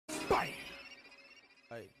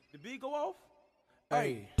The beat go off?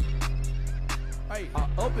 Hey. Hey, I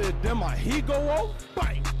up it, then my heat go off?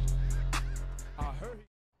 Bang! I heard.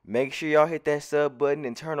 Make sure y'all hit that sub button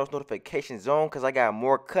and turn those notifications on because I got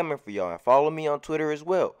more coming for y'all. And follow me on Twitter as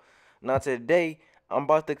well. Now today, I'm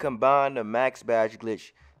about to combine the max badge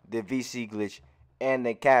glitch, the VC glitch, and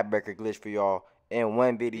the Capbreaker glitch for y'all in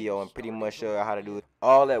one video and pretty much show you how to do it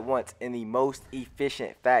all at once in the most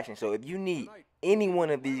efficient fashion. So if you need any one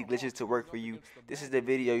of these glitches to work for you, this is the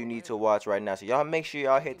video you need to watch right now. So y'all make sure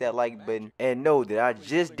y'all hit that like button and know that I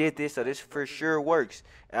just did this, so this for sure works.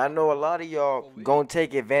 And I know a lot of y'all gonna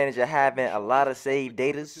take advantage of having a lot of saved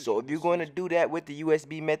data. So if you're gonna do that with the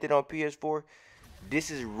USB method on PS4, this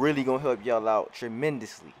is really gonna help y'all out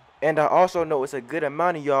tremendously. And I also know it's a good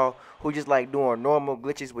amount of y'all who just like doing normal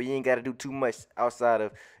glitches where you ain't gotta do too much outside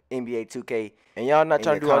of NBA 2K, and y'all not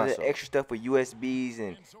trying to do all the extra stuff with USBs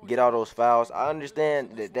and get all those files. I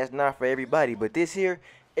understand that that's not for everybody, but this here,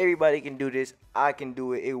 everybody can do this. I can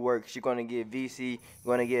do it. It works. You're gonna get VC,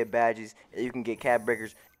 you're gonna get badges, and you can get cap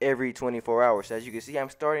breakers every 24 hours. So as you can see, I'm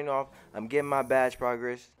starting off. I'm getting my badge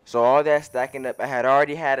progress. So all that stacking up, I had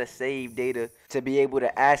already had a save data to be able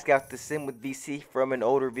to ask out the sim with VC from an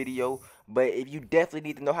older video. But if you definitely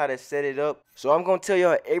need to know how to set it up, so I'm gonna tell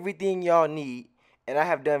y'all everything y'all need. And I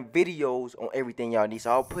have done videos on everything y'all need.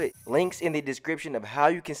 So I'll put links in the description of how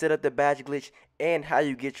you can set up the badge glitch and how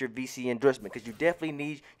you get your VC endorsement. Because you definitely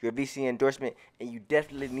need your VC endorsement, and you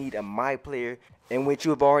definitely need a My Player in which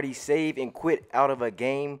you have already saved and quit out of a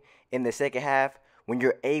game in the second half when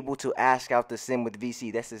you're able to ask out the sim with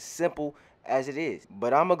VC. That's as simple as it is.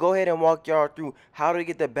 But I'm going to go ahead and walk y'all through how to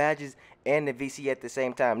get the badges and the VC at the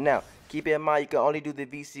same time. Now, keep in mind you can only do the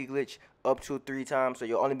VC glitch up to 3 times. So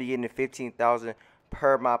you'll only be getting 15,000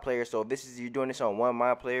 per My Player. So if this is you're doing this on one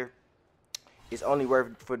My Player, it's only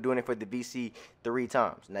worth for doing it for the VC 3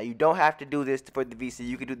 times. Now you don't have to do this for the VC.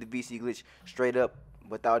 You can do the VC glitch straight up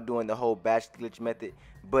without doing the whole batch glitch method.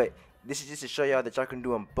 But this is just to show y'all that y'all can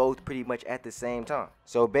do them both pretty much at the same time.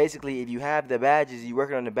 So basically, if you have the badges, you're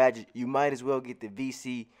working on the badges, you might as well get the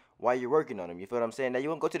VC while you're working on them. You feel what I'm saying? Now you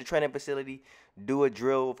want to go to the training facility, do a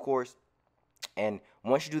drill, of course. And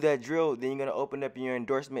once you do that drill, then you're going to open up your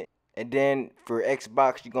endorsement. And then for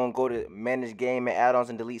Xbox, you're going to go to Manage Game and Add-ons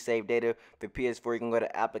and Delete Save Data. For PS4, you're going to go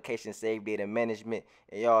to Application Save Data Management.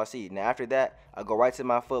 And y'all see. Now after that, I'll go right to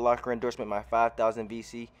my Foot Locker endorsement, my 5,000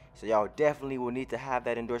 VC. So y'all definitely will need to have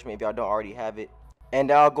that endorsement if y'all don't already have it. And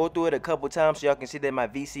I'll go through it a couple times so y'all can see that my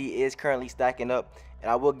VC is currently stacking up. And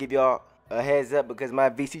I will give y'all a heads up because my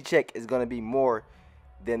VC check is going to be more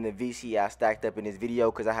than the VC I stacked up in this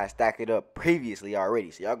video because I had stacked it up previously already.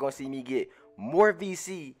 So y'all going to see me get more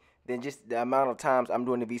VC than just the amount of times I'm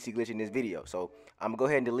doing the VC glitch in this video. So I'm gonna go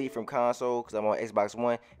ahead and delete from console because I'm on Xbox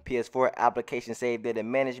One, PS4, application save data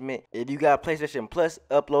management. If you got PlayStation Plus,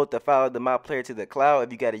 upload the file of My Player to the cloud.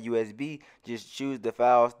 If you got a USB, just choose the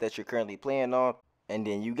files that you're currently playing on, and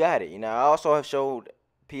then you got it. You know, I also have showed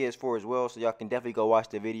PS4 as well, so y'all can definitely go watch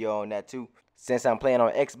the video on that too, since I'm playing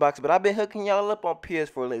on Xbox. But I've been hooking y'all up on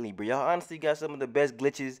PS4 lately, bro. Y'all honestly got some of the best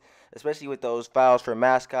glitches, especially with those files for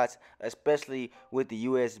mascots, especially with the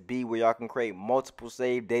USB where y'all can create multiple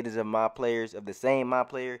save datas of My Players, of the same My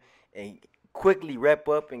Player, and quickly rep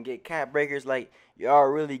up and get cap breakers. Like, y'all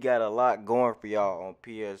really got a lot going for y'all on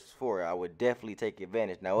PS4. I would definitely take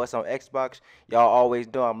advantage. Now, what's on Xbox, y'all always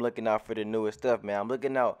know I'm looking out for the newest stuff, man. I'm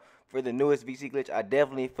looking out for the newest VC glitch. I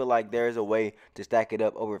definitely feel like there's a way to stack it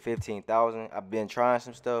up over 15,000. I've been trying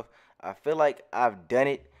some stuff. I feel like I've done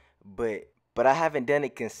it, but I haven't done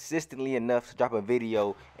it consistently enough to drop a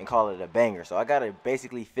video and call it a banger. So I gotta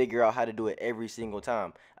basically figure out how to do it every single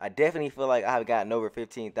time. I definitely feel like I've gotten over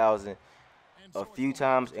 15,000 a few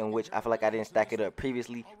times in which I feel like I didn't stack it up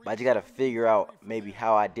previously, but I just gotta figure out maybe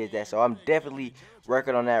how I did that. So I'm definitely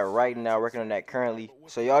working on that right now, working on that currently.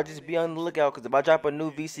 So y'all just be on the lookout, because if I drop a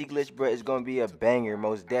new VC glitch, bro, it's gonna be a banger,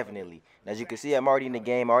 most definitely. And as you can see, I'm already in the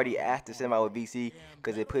game. I already asked to send out with VC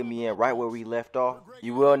because it put me in right where we left off.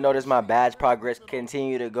 You will notice my badge progress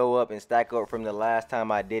continue to go up and stack up from the last time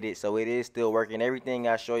I did it. So it is still working. Everything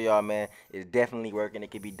I show y'all, man, is definitely working.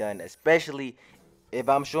 It can be done, especially if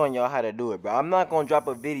I'm showing y'all how to do it, bro. I'm not gonna drop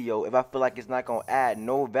a video if I feel like it's not gonna add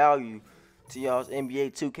no value to y'all's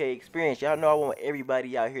NBA 2K experience. Y'all know I want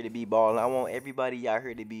everybody out here to be balling. I want everybody out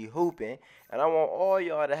here to be hooping. And I want all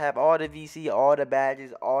y'all to have all the VC, all the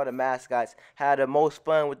badges, all the mascots, have the most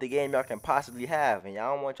fun with the game y'all can possibly have. And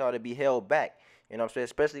y'all don't want y'all to be held back. You know what I'm saying?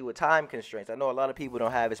 Especially with time constraints. I know a lot of people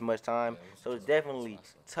don't have as much time, so it's definitely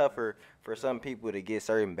tougher for some people to get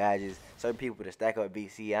certain badges, certain people to stack up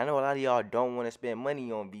VC. I know a lot of y'all don't want to spend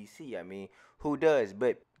money on VC. I mean, who does?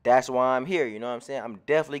 But That's why I'm here, you know what I'm saying? I'm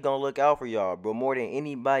definitely gonna look out for y'all, bro, more than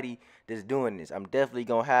anybody that's doing this. I'm definitely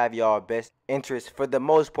gonna have y'all best interest for the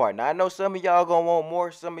most part. Now, I know some of y'all gonna want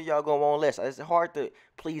more, some of y'all gonna want less. It's hard to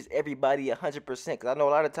please everybody 100%, because I know a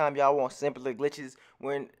lot of time y'all want simpler glitches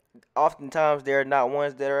when oftentimes they're not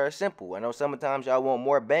ones that are simple. I know sometimes y'all want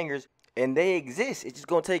more bangers, and they exist. It's just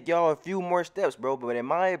gonna take y'all a few more steps, bro. But in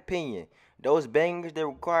my opinion, those bangers that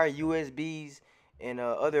require USBs and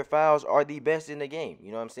other files are the best in the game.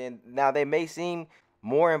 You know what I'm saying? Now, they may seem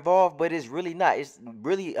more involved, but it's really not. It's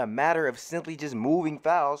really a matter of simply just moving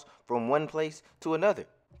files from one place to another.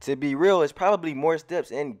 To be real, it's probably more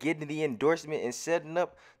steps in getting the endorsement and setting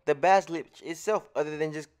up the badge glitch itself, other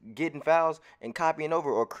than just getting files and copying over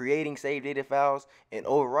or creating save data files and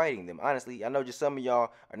overwriting them. Honestly, I know just some of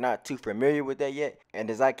y'all are not too familiar with that yet, and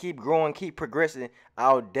as I keep growing, keep progressing,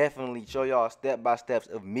 I'll definitely show y'all step by steps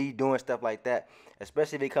of me doing stuff like that,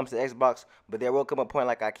 especially if it comes to Xbox. But there will come a point,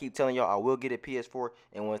 like I keep telling y'all, I will get a PS4,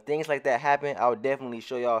 and when things like that happen, I'll definitely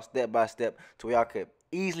show y'all step by step to where y'all could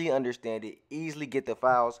easily understand it, easily get the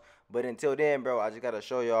files. But until then, bro, I just gotta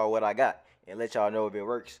show y'all what I got and let y'all know if it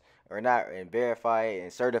works or not, and verify it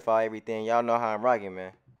and certify everything. Y'all know how I'm rocking,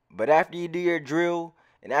 man. But after you do your drill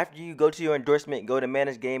and after you go to your endorsement, go to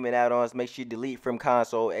manage game and add-ons, make sure you delete from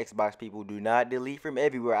console. Xbox people, do not delete from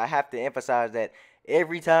everywhere. I have to emphasize that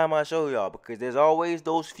every time I show y'all, because there's always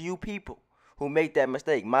those few people who make that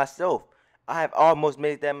mistake. Myself, I have almost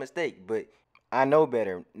made that mistake, but I know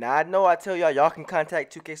better. Now, I know I tell y'all can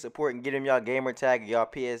contact 2K support and get them y'all gamer tag, y'all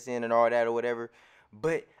PSN and all that or whatever,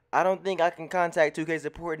 but I don't think I can contact 2K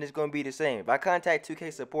support and it's going to be the same. If I contact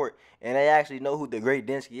 2K support and they actually know who the great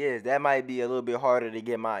Denski is, that might be a little bit harder to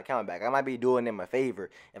get my account back. I might be doing them a favor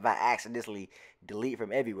if I accidentally delete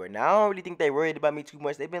from everywhere. Now, I don't really think they worried about me too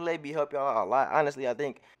much. They've been letting me help y'all out a lot. Honestly, I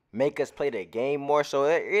think make us play the game more. So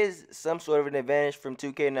there is some sort of an advantage from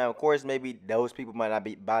 2K. Now, of course, maybe those people might not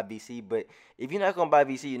buy VC, but if you're not going to buy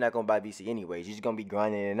VC, you're not going to buy VC anyways. You're just going to be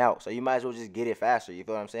grinding it out. So you might as well just get it faster. You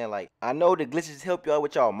feel what I'm saying? Like, I know the glitches help y'all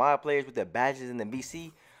with y'all mod players with the badges and the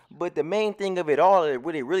VC, but the main thing of it all,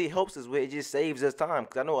 what it really helps us with, it just saves us time.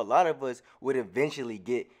 Because I know a lot of us would eventually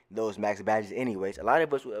get those max badges anyways. A lot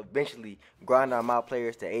of us would eventually grind our mod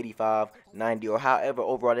players to 85, 90, or however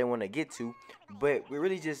overall they want to get to. But we're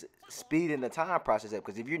really just speeding the time process up.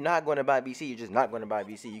 Because if you're not going to buy VC, you're just not going to buy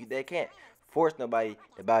VC. They can't force nobody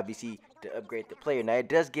to buy VC to upgrade the player. Now, it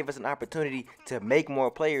does give us an opportunity to make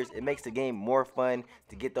more players. It makes the game more fun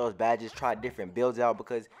to get those badges, try different builds out,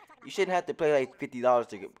 because you shouldn't have to pay like $50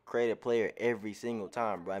 to create a player every single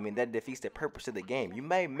time, bro. I mean, that defeats the purpose of the game. You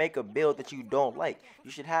may make a build that you don't like.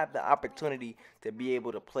 You should have the opportunity to be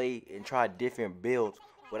able to play and try different builds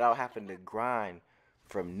without having to grind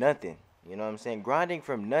from nothing. You know what I'm saying? Grinding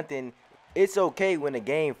from nothing, it's okay when the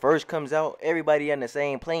game first comes out, everybody on the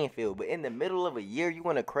same playing field. But in the middle of a year, you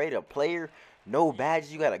want to create a player, no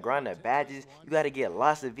badges, you got to grind the badges, you got to get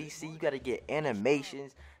lots of VC, you got to get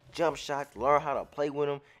animations, jump shots, learn how to play with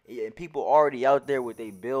them. And people already out there with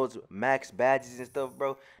their builds, max badges and stuff,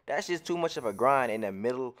 bro. That's just too much of a grind in the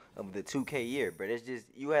middle of the 2K year, bro. It's just,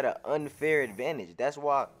 you had an unfair advantage. That's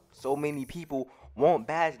why so many people want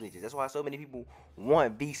badge glitches. That's why so many people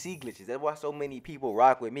want VC glitches. That's why so many people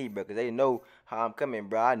rock with me, bro, because they know how I'm coming,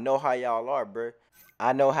 bro. I know how y'all are, bro.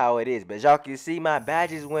 I know how it is. But as y'all can see, my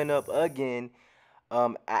badges went up again.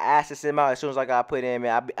 I asked to send them out as soon as I got put in,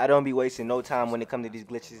 man. I don't be wasting no time when it comes to these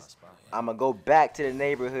glitches. I'm going to go back to the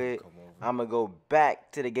neighborhood. I'm going to go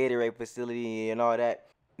back to the Gatorade facility and all that.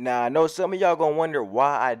 Now, I know some of y'all going to wonder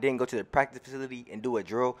why I didn't go to the practice facility and do a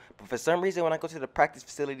drill. But for some reason, when I go to the practice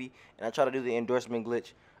facility and I try to do the endorsement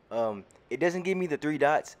glitch, it doesn't give me the 3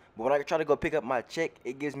 dots. But when I try to go pick up my check,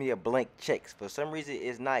 it gives me a blank check. For some reason,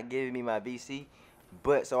 it's not giving me my VC.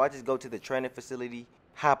 But so I just go to the training facility,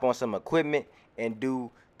 hop on some equipment, and do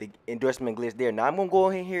the endorsement glitch there. Now, I'm going to go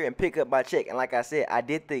in here and pick up my check. And like I said, I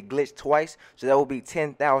did the glitch twice, so that will be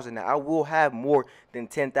 10,000. Now, I will have more than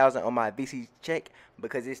 10,000 on my VC check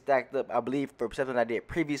because it stacked up, I believe, for something I did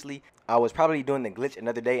previously. I was probably doing the glitch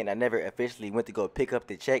another day, and I never officially went to go pick up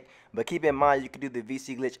the check. But keep in mind, you can do the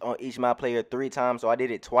VC glitch on each my player 3 times, so I did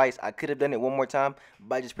it twice. I could have done it one more time,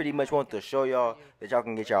 but I just pretty much want to show y'all that y'all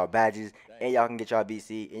can get y'all badges, and y'all can get y'all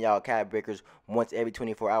VC, and y'all Capbreakers once every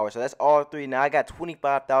 24 hours. So that's all 3. Now, I got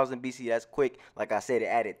 25,000 VC. That's quick. Like I said, it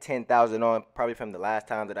added 10,000 on, probably from the last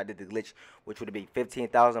time that I did the glitch, which would be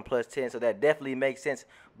 15,000 plus 10. So that definitely makes sense.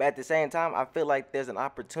 But at the same time, I feel like there's an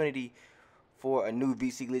opportunity for a new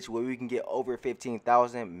VC glitch where we can get over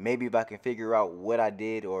 15,000. Maybe if I can figure out what I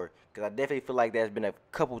did, or because I definitely feel like there's been a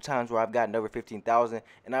couple times where I've gotten over 15,000,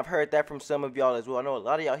 and I've heard that from some of y'all as well. I know a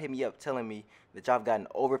lot of y'all hit me up telling me that y'all have gotten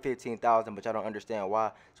over 15,000, but y'all don't understand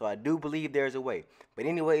why. So I do believe there's a way. But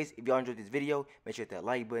anyways, if y'all enjoyed this video, make sure to hit that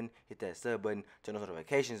like button, hit that sub button, turn those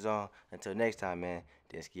notifications on. Until next time, man,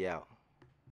 Denski out.